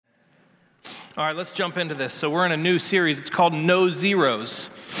All right, let's jump into this. So we're in a new series. It's called No Zeros.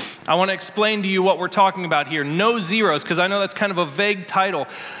 I want to explain to you what we're talking about here. No zeros, because I know that's kind of a vague title.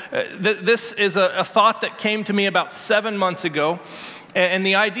 This is a thought that came to me about 7 months ago. And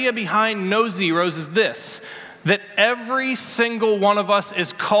the idea behind no zeros is this, that every single one of us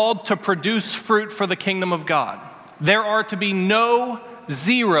is called to produce fruit for the kingdom of God. There are to be no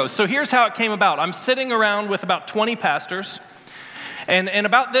zeros. So here's how it came about. I'm sitting around with about 20 pastors. And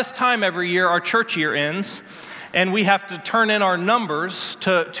about this time every year, our church year ends, and we have to turn in our numbers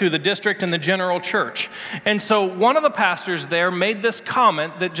to the district and the general church. And so one of the pastors there made this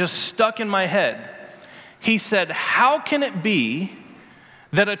comment that just stuck in my head. He said, "How can it be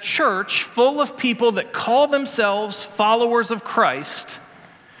that a church full of people that call themselves followers of Christ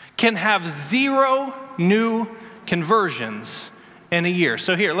can have 0 new conversions in a year?"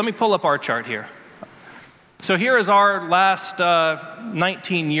 So here, let me pull up our chart here. So here is our last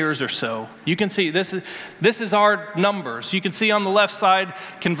 19 years or so. You can see this is our numbers. You can see on the left side,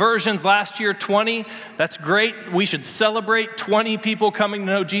 conversions last year, 20. That's great. We should celebrate 20 people coming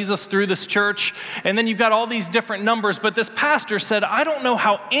to know Jesus through this church. And then you've got all these different numbers. But this pastor said, I don't know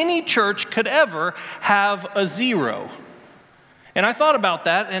how any church could ever have a 0. And I thought about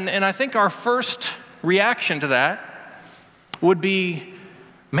that, and I think our first reaction to that would be,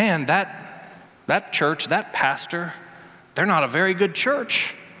 man, that church, that pastor, they're not a very good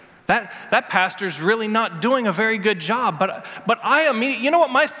church. That pastor's really not doing a very good job. But I immediately, you know what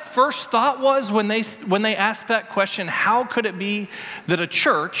my first thought was when they asked that question, how could it be that a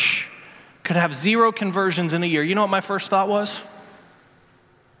church could have 0 conversions in a year? You know what my first thought was?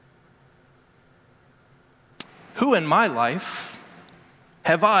 Who in my life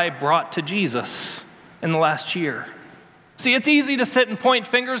have I brought to Jesus in the last year? See, it's easy to sit and point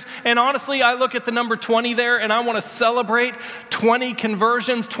fingers, and honestly, I look at the number 20 there, and I want to celebrate 20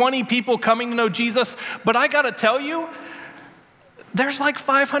 conversions, 20 people coming to know Jesus, but I got to tell you, there's like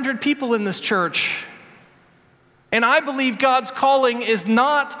 500 people in this church, and I believe God's calling is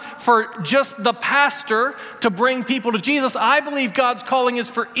not for just the pastor to bring people to Jesus. I believe God's calling is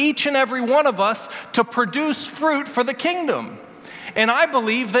for each and every one of us to produce fruit for the kingdom. And I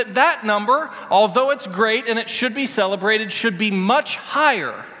believe that number, although it's great and it should be celebrated, should be much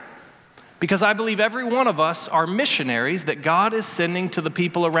higher. Because I believe every one of us are missionaries that God is sending to the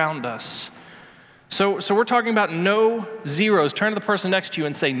people around us. So we're talking about no zeros. Turn to the person next to you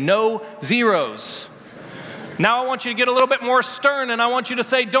and say, no zeros. Now I want you to get a little bit more stern, and I want you to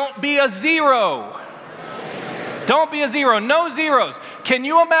say, don't be a 0. Don't be a 0. No zeros. Can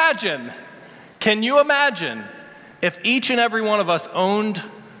you imagine if each and every one of us owned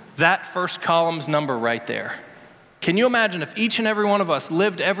that first column's number right there? Can you imagine if each and every one of us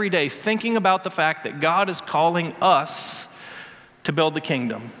lived every day thinking about the fact that God is calling us to build the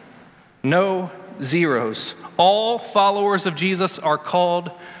kingdom? No zeros. All followers of Jesus are called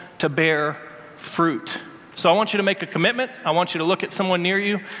to bear fruit. So I want you to make a commitment. I want you to look at someone near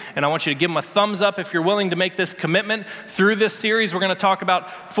you, and I want you to give them a thumbs up if you're willing to make this commitment. Through this series, we're going to talk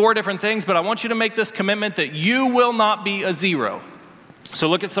about 4 different things, but I want you to make this commitment that you will not be a 0. So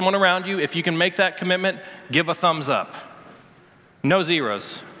look at someone around you. If you can make that commitment, give a thumbs up. No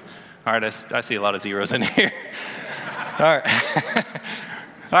zeros. All right, I see a lot of zeros in here. All right.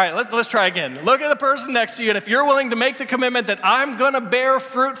 All right, let's try again. Look at the person next to you, and if you're willing to make the commitment that I'm going to bear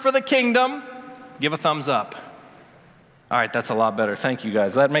fruit for the kingdom, give a thumbs up. All right, that's a lot better. Thank you,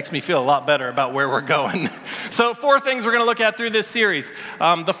 guys. That makes me feel a lot better about where we're going. So 4 things we're going to look at through this series.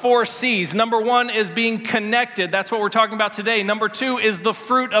 The 4 C's. Number 1 is being connected. That's what we're talking about today. Number 2 is the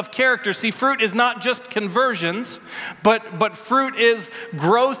fruit of character. See, fruit is not just conversions, but fruit is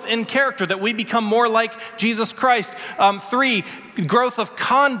growth in character, that we become more like Jesus Christ. 3, growth of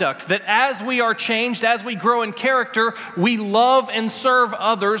conduct, that as we are changed, as we grow in character, we love and serve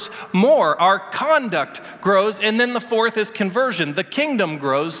others more. Our conduct grows. And then the 4th is conversion. The kingdom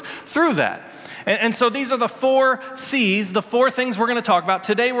grows through that. And so these are the 4 C's, the 4 things we're going to talk about.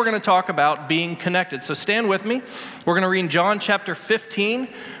 Today we're going to talk about being connected. So stand with me. We're going to read John chapter 15.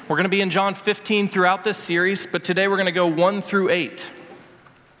 We're going to be in John 15 throughout this series, but today we're going to go 1 through 8.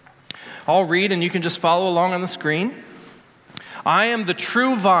 I'll read and you can just follow along on the screen. I am the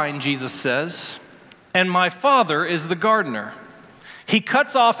true vine, Jesus says, and my Father is the gardener. He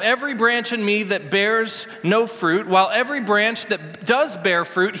cuts off every branch in me that bears no fruit, while every branch that does bear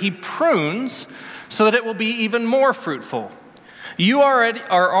fruit, he prunes so that it will be even more fruitful. You are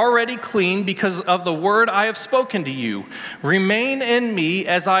already clean because of the word I have spoken to you. Remain in me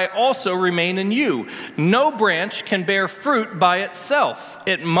as I also remain in you. No branch can bear fruit by itself.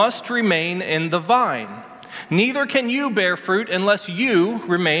 It must remain in the vine. Neither can you bear fruit unless you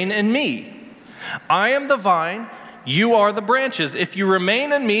remain in me. I am the vine, you are the branches. If you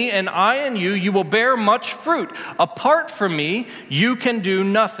remain in me and I in you, you will bear much fruit. Apart from me, you can do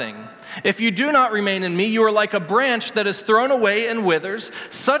nothing. If you do not remain in me, you are like a branch that is thrown away and withers.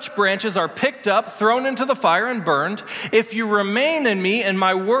 Such branches are picked up, thrown into the fire, and burned. If you remain in me and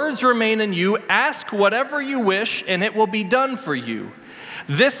my words remain in you, ask whatever you wish, and it will be done for you.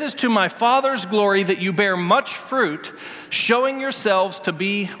 This is to my Father's glory that you bear much fruit, showing yourselves to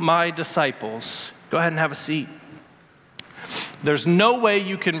be my disciples. Go ahead and have a seat. There's no way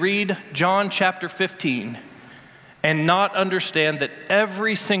you can read John chapter 15 and not understand that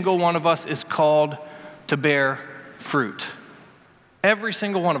every single one of us is called to bear fruit. Every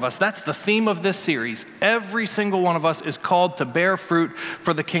single one of us. That's the theme of this series. Every single one of us is called to bear fruit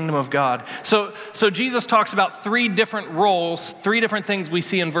for the kingdom of God. So Jesus talks about three different roles, three different things we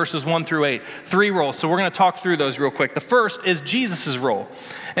see in verses 1 through 8. Three roles. So we're going to talk through those real quick. The first is Jesus' role.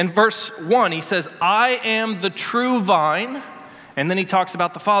 In verse 1, he says, I am the true vine. And then he talks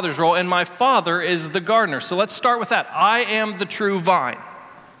about the Father's role, and my Father is the gardener. So let's start with that. I am the true vine.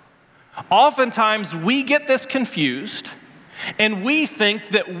 Oftentimes, we get this confused, and we think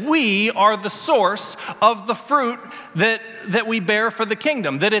that we are the source of the fruit that we bear for the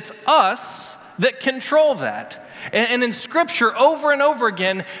kingdom, that it's us that control that. And in Scripture, over and over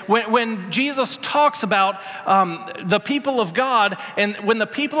again, when Jesus talks about the people of God, and when the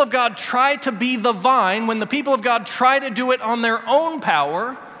people of God try to be the vine, when the people of God try to do it on their own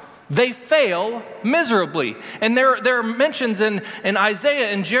power, they fail miserably. And there are mentions in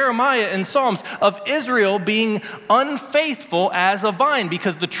Isaiah and Jeremiah and Psalms of Israel being unfaithful as a vine,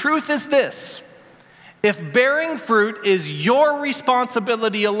 because the truth is this: if bearing fruit is your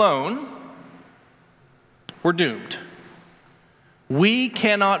responsibility alone, we're doomed. We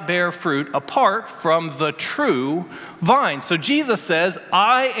cannot bear fruit apart from the true vine. So Jesus says,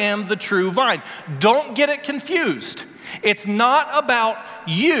 I am the true vine. Don't get it confused. It's not about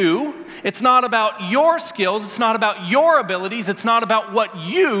you. It's not about your skills. It's not about your abilities. It's not about what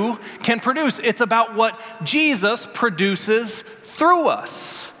you can produce. It's about what Jesus produces through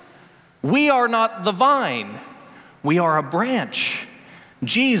us. We are not the vine. We are a branch.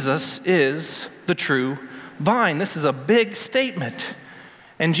 Jesus is the true vine. This is a big statement.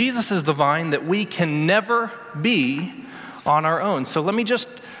 And Jesus is the vine that we can never be on our own. So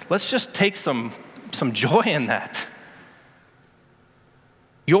let's just take some joy in that.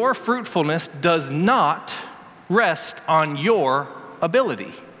 Your fruitfulness does not rest on your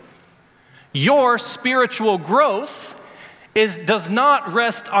ability. Your spiritual growth does not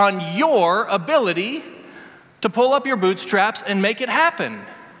rest on your ability to pull up your bootstraps and make it happen.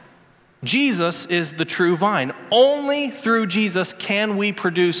 Jesus is the true vine. Only through Jesus can we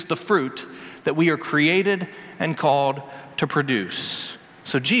produce the fruit that we are created and called to produce.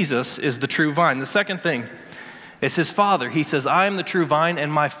 So Jesus is the true vine. The second thing is his Father. He says, I am the true vine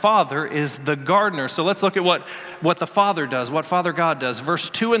and my Father is the gardener. So let's look at what the Father does, what Father God does. Verse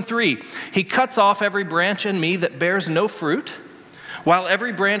 2 and 3, he cuts off every branch in me that bears no fruit, while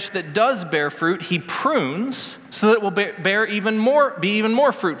every branch that does bear fruit, he prunes so that it will be even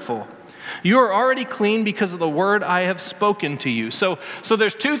more fruitful. You are already clean because of the word I have spoken to you. So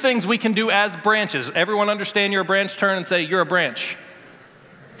there's two things we can do as branches. Everyone understand you're a branch? Turn and say, you're a branch.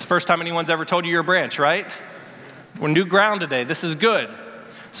 It's the first time anyone's ever told you you're a branch, right? We're new ground today. This is good.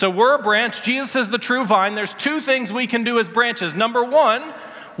 So we're a branch. Jesus is the true vine. There's two things we can do as branches. Number one,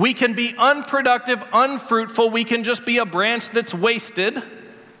 we can be unproductive, unfruitful. We can just be a branch that's wasted.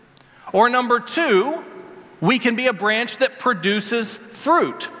 Or number two, we can be a branch that produces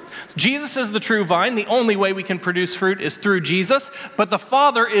fruit. Jesus is the true vine. The only way we can produce fruit is through Jesus. But the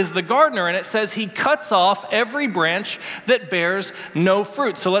Father is the gardener, and it says he cuts off every branch that bears no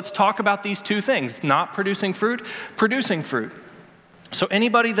fruit. So let's talk about these two things: not producing fruit, producing fruit. So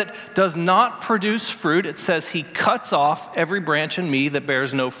anybody that does not produce fruit, it says he cuts off every branch in me that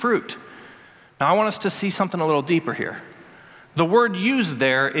bears no fruit. Now I want us to see something a little deeper here. The word used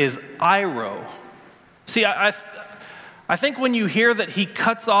there is airo. See, I think when you hear that he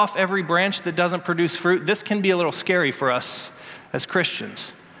cuts off every branch that doesn't produce fruit, this can be a little scary for us as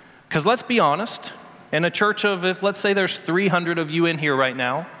Christians. Because let's be honest, in a church of, if let's say there's 300 of you in here right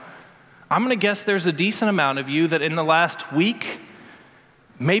now, I'm going to guess there's a decent amount of you that in the last week,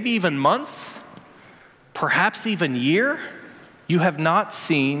 maybe even month, perhaps even year, you have not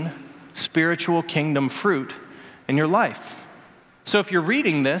seen spiritual kingdom fruit in your life. So if you're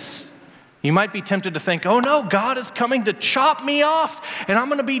reading this, you might be tempted to think, oh no, God is coming to chop me off and I'm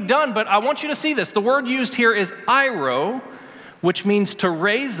going to be done. But I want you to see this. The word used here is airo, which means to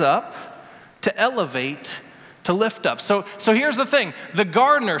raise up, to elevate, to lift up. So here's the thing. The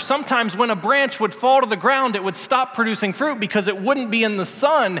gardener, sometimes when a branch would fall to the ground, it would stop producing fruit because it wouldn't be in the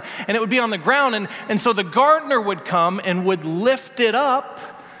sun and it would be on the ground. And so the gardener would come and would lift it up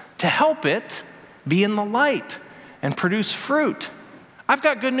to help it be in the light and produce fruit. I've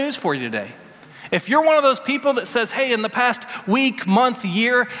got good news for you today. If you're one of those people that says, hey, in the past week, month,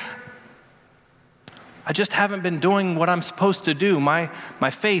 year, I just haven't been doing what I'm supposed to do. My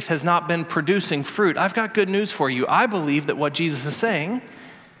faith has not been producing fruit. I've got good news for you. I believe that what Jesus is saying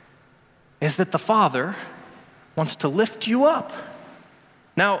is that the Father wants to lift you up.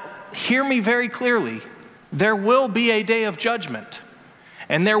 Now, hear me very clearly. There will be a day of judgment.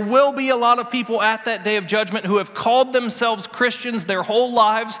 And there will be a lot of people at that day of judgment who have called themselves Christians their whole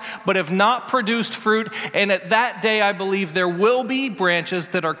lives, but have not produced fruit. And at that day, I believe there will be branches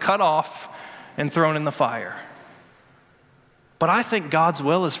that are cut off and thrown in the fire. But I think God's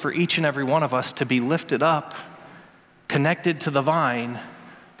will is for each and every one of us to be lifted up, connected to the vine,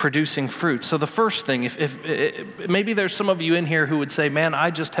 producing fruit. So the first thing, if maybe there's some of you in here who would say, man,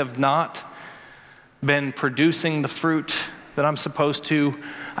 I just have not been producing the fruit that I'm supposed to.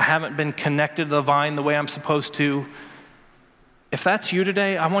 I haven't been connected to the vine the way I'm supposed to. If that's you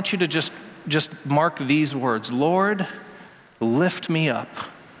today, I want you to just mark these words. Lord, lift me up.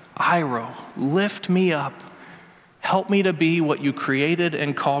 Iro, lift me up. Help me to be what you created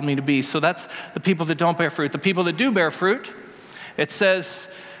and called me to be. So that's the people that don't bear fruit. The people that do bear fruit, it says,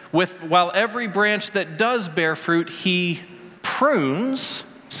 while every branch that does bear fruit, he prunes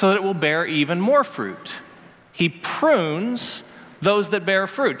so that it will bear even more fruit. He prunes those that bear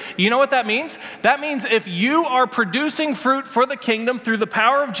fruit. You know what that means? That means if you are producing fruit for the kingdom through the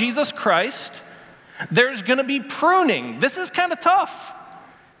power of Jesus Christ, there's going to be pruning. This is kind of tough.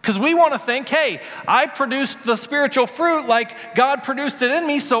 Because we want to think, hey, I produced the spiritual fruit like God produced it in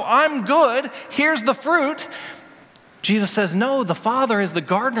me, so I'm good. Here's the fruit. Jesus says, no, the Father is the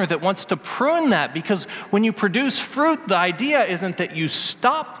gardener that wants to prune that, because when you produce fruit, the idea isn't that you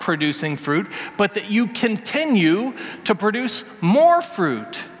stop producing fruit, but that you continue to produce more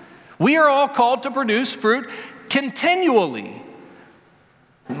fruit. We are all called to produce fruit continually.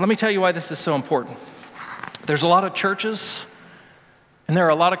 Let me tell you why this is so important. There's a lot of churches, and there are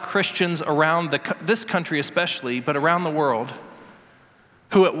a lot of Christians around this country especially, but around the world,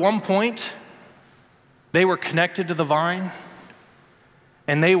 who at one point, they were connected to the vine,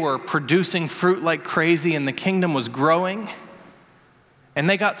 and they were producing fruit like crazy, and the kingdom was growing. And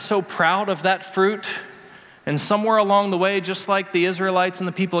they got so proud of that fruit, and somewhere along the way, just like the Israelites and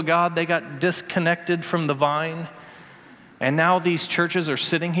the people of God, they got disconnected from the vine. And now these churches are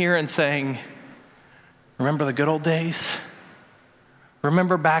sitting here and saying, remember the good old days?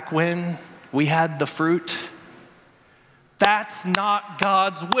 Remember back when we had the fruit? That's not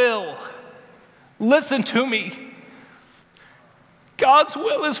God's will. Listen to me. God's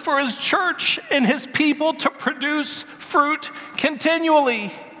will is for his church and his people to produce fruit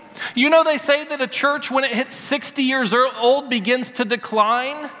continually. You know, they say that a church, when it hits 60 years old, begins to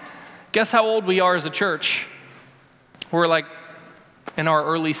decline. Guess how old we are as a church? We're like in our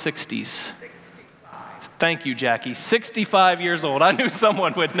early 60s. Thank you, Jackie. 65 years old. I knew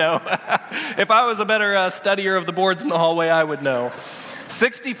someone would know. If I was a better studier of the boards in the hallway, I would know.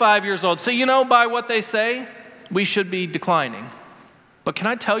 65 years old. So you know, by what they say, we should be declining. But can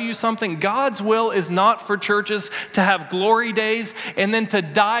I tell you something? God's will is not for churches to have glory days and then to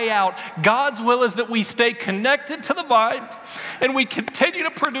die out. God's will is that we stay connected to the vine and we continue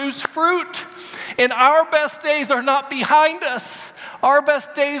to produce fruit. And our best days are not behind us. Our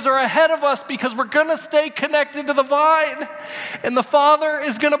best days are ahead of us because we're going to stay connected to the vine. And the Father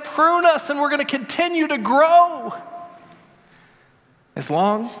is going to prune us and we're going to continue to grow. As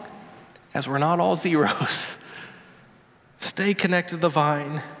long as we're not all zeros. Stay connected to the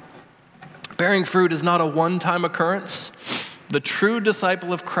vine. Bearing fruit is not a one-time occurrence. The true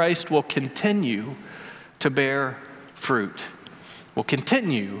disciple of Christ will continue to bear fruit. Will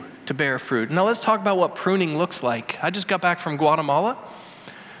continue to bear fruit. Now let's talk about what pruning looks like. I just got back from Guatemala.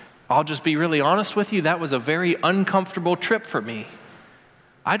 I'll just be really honest with you. That was a very uncomfortable trip for me.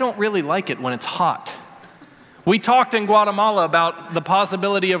 I don't really like it when it's hot. We talked in Guatemala about the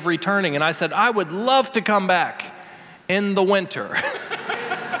possibility of returning, and I said, I would love to come back in the winter.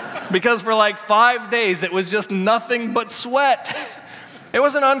 Because for like 5 days, it was just nothing but sweat. It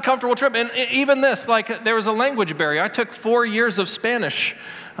was an uncomfortable trip. And even this, like there was a language barrier. I took 4 years of Spanish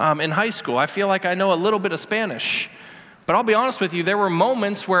in high school. I feel like I know a little bit of Spanish. But I'll be honest with you, there were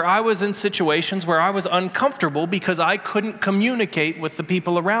moments where I was in situations where I was uncomfortable because I couldn't communicate with the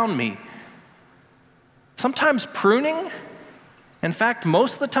people around me. Sometimes pruning, in fact,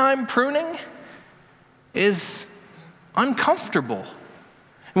 most of the time pruning, is uncomfortable.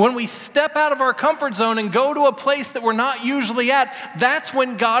 When we step out of our comfort zone and go to a place that we're not usually at, that's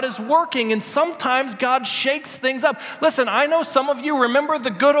when God is working, and sometimes God shakes things up. Listen, I know some of you remember the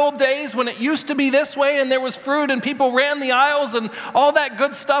good old days when it used to be this way and there was fruit and people ran the aisles and all that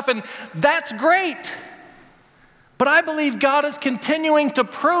good stuff, and that's great. But I believe God is continuing to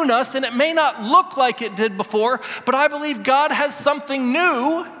prune us, and it may not look like it did before, but I believe God has something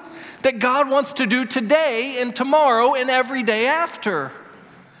new that God wants to do today and tomorrow and every day after.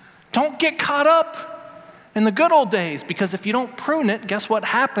 Don't get caught up in the good old days, because if you don't prune it, guess what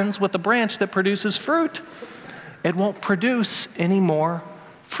happens with the branch that produces fruit? It won't produce any more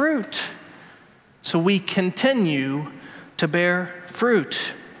fruit. So we continue to bear fruit.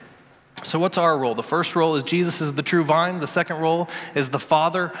 So what's our role? The first role is Jesus is the true vine. The second role is the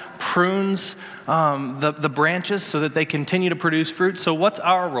Father prunes the branches so that they continue to produce fruit. So what's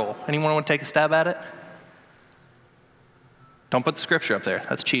our role? Anyone want to take a stab at it? Don't put the scripture up there.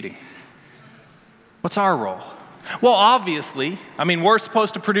 That's cheating. What's our role? Well, obviously, we're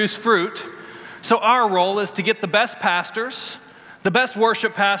supposed to produce fruit. So our role is to get the best pastors, the best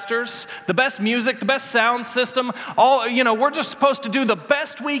worship pastors, the best music, the best sound system. We're just supposed to do the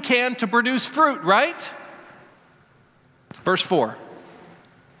best we can to produce fruit, right? Verse 4.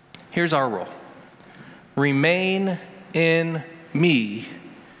 Here's our role. Remain in me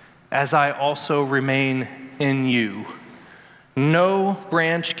as I also remain in you. No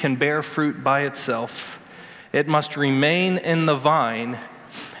branch can bear fruit by itself. It must remain in the vine.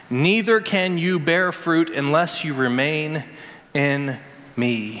 Neither can you bear fruit unless you remain in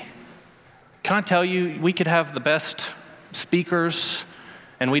me. Can I tell you, we could have the best speakers,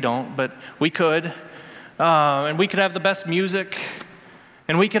 and we don't, but we could. And we could have the best music,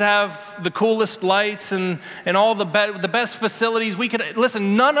 and we could have the coolest lights and all the best facilities.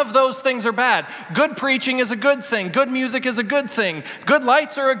 Listen, none of those things are bad. Good preaching is a good thing. Good music is a good thing. Good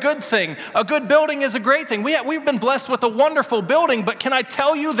lights are a good thing. A good building is a great thing. We've been blessed with a wonderful building, but can I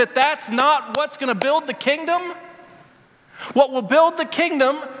tell you that that's not what's going to build the kingdom? What will build the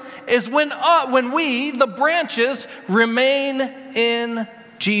kingdom is when we, the branches, remain in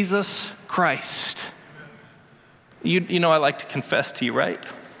Jesus Christ. You know I like to confess to you, right?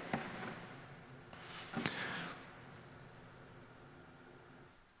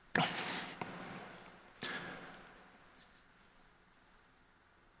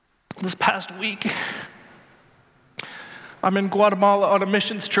 This past week, I'm in Guatemala on a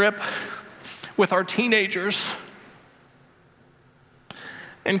missions trip with our teenagers.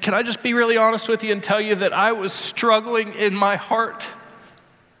 And can I just be really honest with you and tell you that I was struggling in my heart.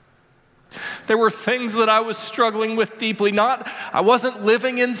 There were things that I was struggling with deeply. I wasn't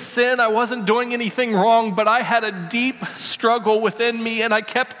living in sin, I wasn't doing anything wrong, but I had a deep struggle within me, and I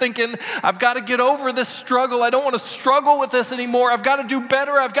kept thinking, I've got to get over this struggle. I don't want to struggle with this anymore. I've got to do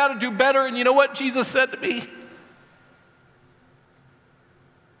better. And you know what Jesus said to me?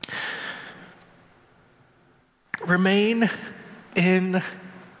 Remain in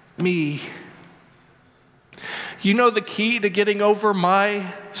me. You know the key to getting over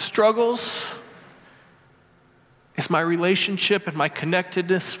my struggles is my relationship and my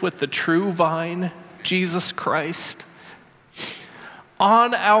connectedness with the true vine, Jesus Christ.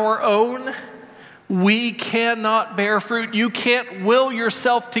 On our own, we cannot bear fruit. You can't will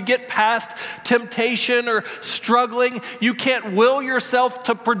yourself to get past temptation or struggling. You can't will yourself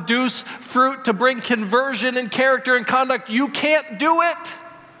to produce fruit, to bring conversion and character and conduct. You can't do it.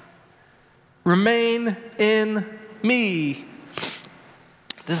 Remain in me.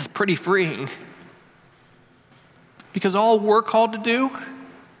 This is pretty freeing, because all we're called to do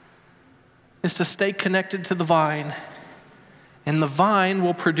is to stay connected to the vine, and the vine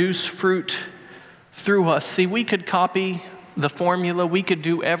will produce fruit through us. See, we could copy the formula, we could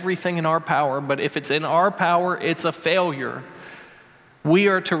do everything in our power, but if it's in our power, it's a failure. We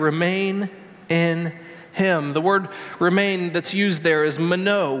are to remain in Him. The word remain that's used there is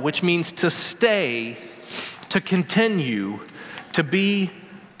meno, which means to stay, to continue, to be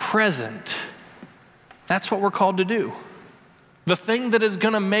present. That's what we're called to do. The thing that is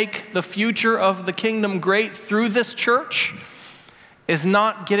going to make the future of the kingdom great through this church is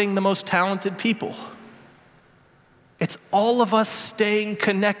not getting the most talented people. It's all of us staying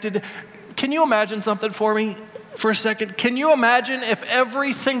connected. Can you imagine something for me for a second? Can you imagine if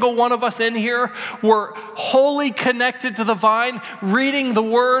every single one of us in here were wholly connected to the vine, reading the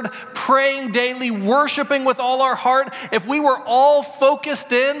word, praying daily, worshiping with all our heart? If we were all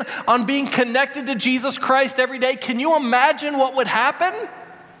focused in on being connected to Jesus Christ every day, can you imagine what would happen?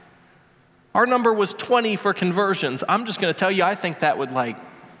 Our number was 20 for conversions. I'm just going to tell you, I think that would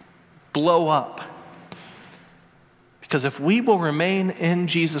blow up. Because if we will remain in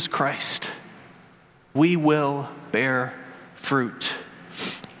Jesus Christ, we will bear fruit.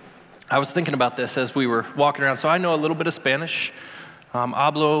 I was thinking about this as we were walking around. So I know a little bit of Spanish.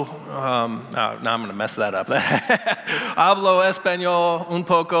 Hablo, now I'm going to mess that up. Hablo español un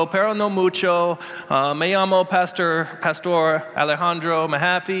poco, pero no mucho. Me llamo Pastor Alejandro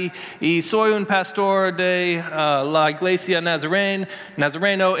Mahaffey, y soy un pastor de la Iglesia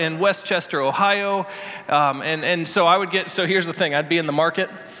Nazareno in Westchester, Ohio. And so I would so here's the thing, I'd be in the market.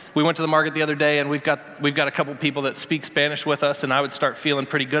 We went to the market the other day, and we've got a couple people that speak Spanish with us, and I would start feeling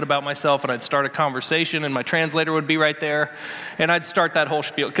pretty good about myself, and I'd start a conversation, and my translator would be right there, and I'd start that whole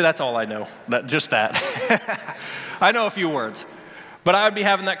spiel, because that's all I know, just that. I know a few words. But I would be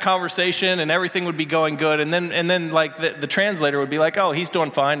having that conversation, and everything would be going good, and then like the translator would be like, oh, he's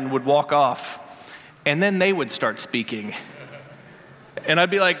doing fine, and would walk off. And then they would start speaking. And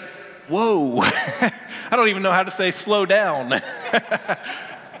I'd be like, whoa, I don't even know how to say slow down.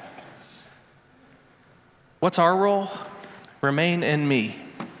 What's our role? Remain in me.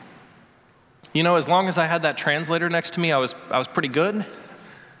 You know, as long as I had that translator next to me, I was pretty good.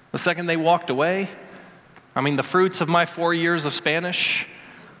 The second they walked away, I mean, the fruits of my 4 years of Spanish,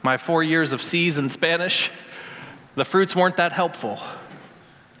 my 4 years of C's in Spanish, the fruits weren't that helpful.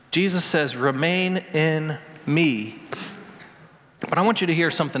 Jesus says, remain in me. But I want you to hear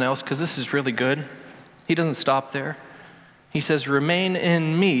something else, because this is really good. He doesn't stop there. He says, remain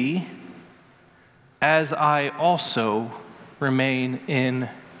in me, as I also remain in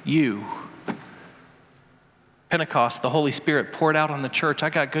you. Pentecost, the Holy Spirit poured out on the church. I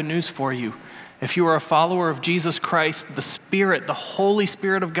got good news for you. If you are a follower of Jesus Christ, the Spirit, the Holy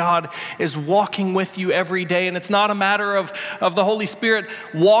Spirit of God is walking with you every day. And it's not a matter of the Holy Spirit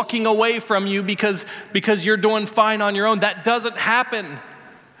walking away from you because you're doing fine on your own. That doesn't happen.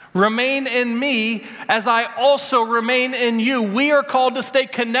 Remain in me as I also remain in you. We are called to stay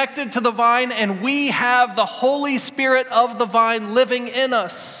connected to the vine, and we have the Holy Spirit of the vine living in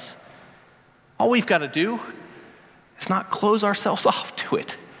us. All we've got to do is not close ourselves off to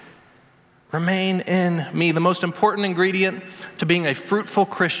it. Remain in me. The most important ingredient to being a fruitful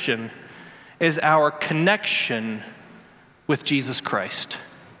Christian is our connection with Jesus Christ.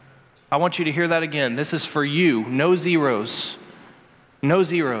 I want you to hear that again. This is for you. No zeros. No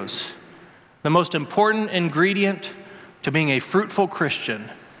zeros. The most important ingredient to being a fruitful Christian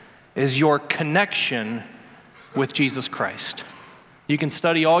is your connection with Jesus Christ. You can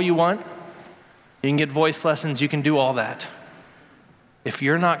study all you want. You can get voice lessons. You can do all that. If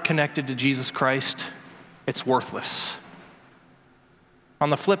you're not connected to Jesus Christ, it's worthless.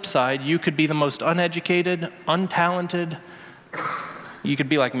 On the flip side, you could be the most uneducated, untalented. You could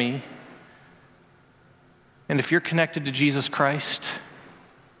be like me. And if you're connected to Jesus Christ,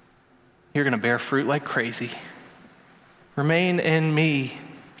 you're going to bear fruit like crazy. Remain in me,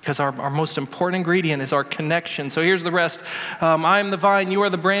 because our most important ingredient is our connection. So here's the rest. I am the vine, you are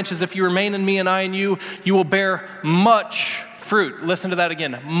the branches. If you remain in me and I in you, you will bear much fruit. Listen to that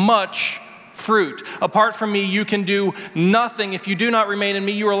again. Much fruit. Apart from me, you can do nothing. If you do not remain in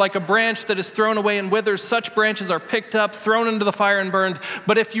me, you are like a branch that is thrown away and withers. Such branches are picked up, thrown into the fire and burned.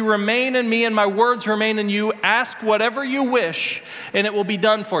 But if you remain in me and my words remain in you, ask whatever you wish and it will be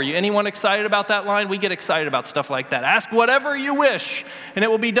done for you. Anyone excited about that line? We get excited about stuff like that. Ask whatever you wish and it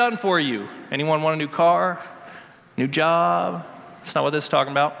will be done for you. Anyone want a new car? New job? That's not what this is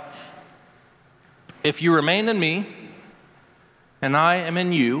talking about. If you remain in me and I am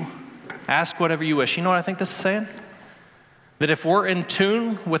in you, ask whatever you wish. You know what I think this is saying? That if we're in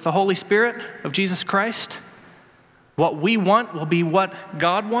tune with the Holy Spirit of Jesus Christ, what we want will be what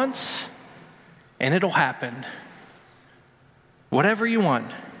God wants, and it'll happen. Whatever you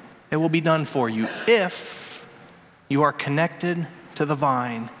want, it will be done for you if you are connected to the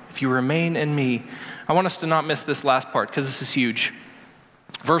vine, if you remain in me. I want us to not miss this last part because this is huge.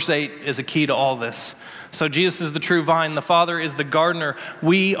 Verse 8 is a key to all this. So Jesus is the true vine. The Father is the gardener.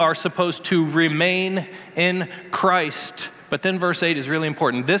 We are supposed to remain in Christ. But then verse 8 is really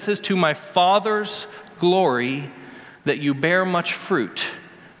important. This is to my Father's glory that you bear much fruit,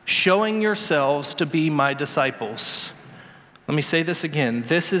 showing yourselves to be my disciples. Let me say this again.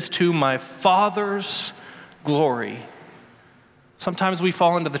 This is to my Father's glory. Sometimes we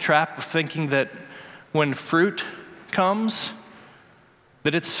fall into the trap of thinking that when fruit comes,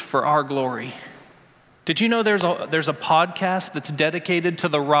 that it's for our glory. Did you know there's a podcast that's dedicated to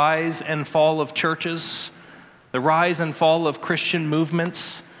the rise and fall of churches, the rise and fall of Christian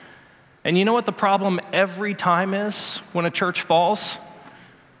movements? And you know what the problem every time is when a church falls?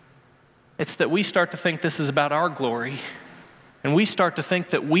 It's that we start to think this is about our glory, and we start to think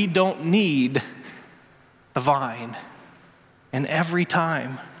that we don't need the vine. And every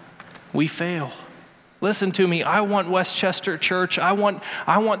time we fail. Listen to me. I want Westchester Church. I want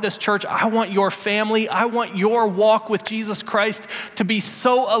this church. I want your family. I want your walk with Jesus Christ to be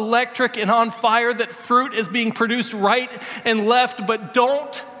so electric and on fire that fruit is being produced right and left. But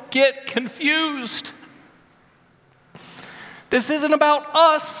don't get confused. This isn't about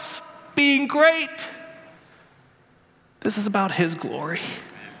us being great. This is about His glory.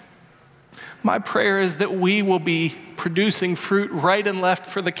 My prayer is that we will be producing fruit right and left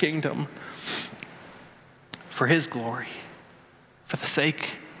for the kingdom, for His glory, for the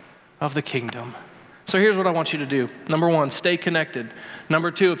sake of the kingdom. So here's what I want you to do. Number 1, stay connected. Number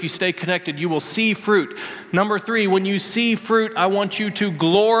 2, if you stay connected, you will see fruit. Number 3, when you see fruit, I want you to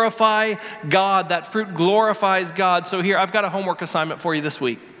glorify God. That fruit glorifies God. So here, I've got a homework assignment for you this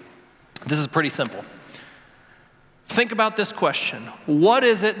week. This is pretty simple. Think about this question. What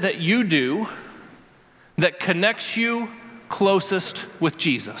is it that you do that connects you closest with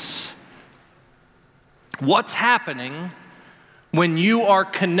Jesus? What's happening when you are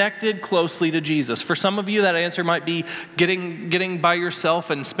connected closely to Jesus? For some of you, that answer might be getting by yourself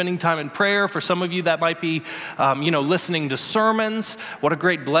and spending time in prayer. For some of you, that might be, listening to sermons. What a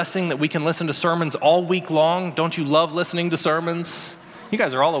great blessing that we can listen to sermons all week long. Don't you love listening to sermons? You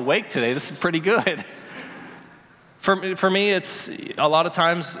guys are all awake today. This is pretty good. For me, it's a lot of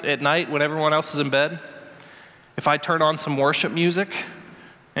times at night when everyone else is in bed, if I turn on some worship music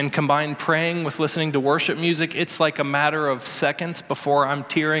and combine praying with listening to worship music, it's like a matter of seconds before I'm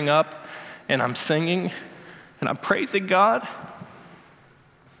tearing up and I'm singing and I'm praising God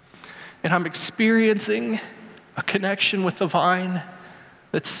and I'm experiencing a connection with the vine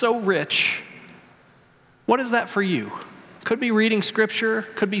that's so rich. What is that for you? Could be reading scripture,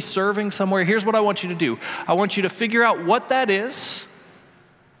 could be serving somewhere. Here's what I want you to do. I want you to figure out what that is,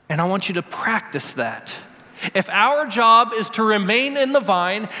 and I want you to practice that. If our job is to remain in the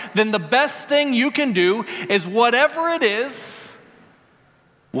vine, then the best thing you can do is whatever it is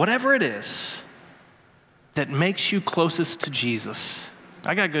that makes you closest to Jesus.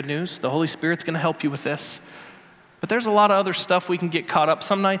 I got good news. The Holy Spirit's going to help you with this. But there's a lot of other stuff we can get caught up.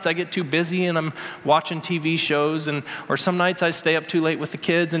 Some nights I get too busy and I'm watching TV shows, or some nights I stay up too late with the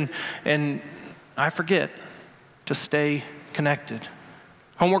kids and I forget to stay connected.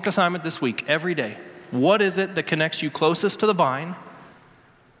 Homework assignment this week, every day. What is it that connects you closest to the vine?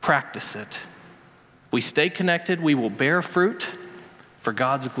 Practice it. If we stay connected, we will bear fruit for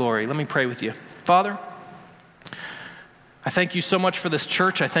God's glory. Let me pray with you. Father, I thank you so much for this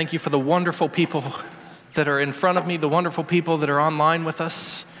church. I thank you for the wonderful people that are in front of me, the wonderful people that are online with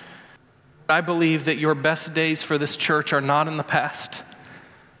us. I believe that your best days for this church are not in the past,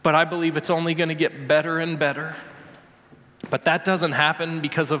 but I believe it's only going to get better and better. But that doesn't happen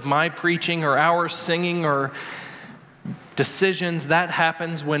because of my preaching or our singing or decisions. That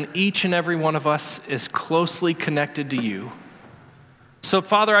happens when each and every one of us is closely connected to you. So,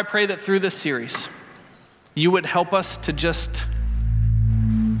 Father, I pray that through this series, you would help us to just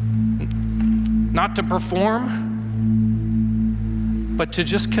not to perform, but to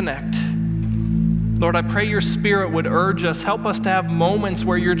just connect. Lord, I pray your Spirit would urge us, help us to have moments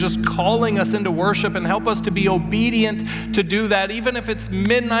where you're just calling us into worship, and help us to be obedient to do that, even if it's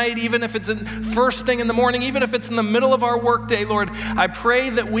midnight, even if it's first thing in the morning, even if it's in the middle of our workday. Lord, I pray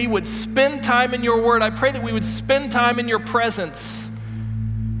that we would spend time in your word. I pray that we would spend time in your presence.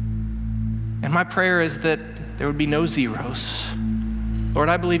 And my prayer is that there would be no zeros. Lord,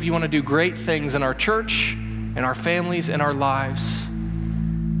 I believe you want to do great things in our church, in our families, in our lives.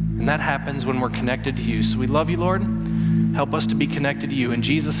 And that happens when we're connected to you. So we love you, Lord. Help us to be connected to you. In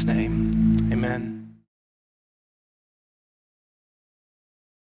Jesus' name, amen.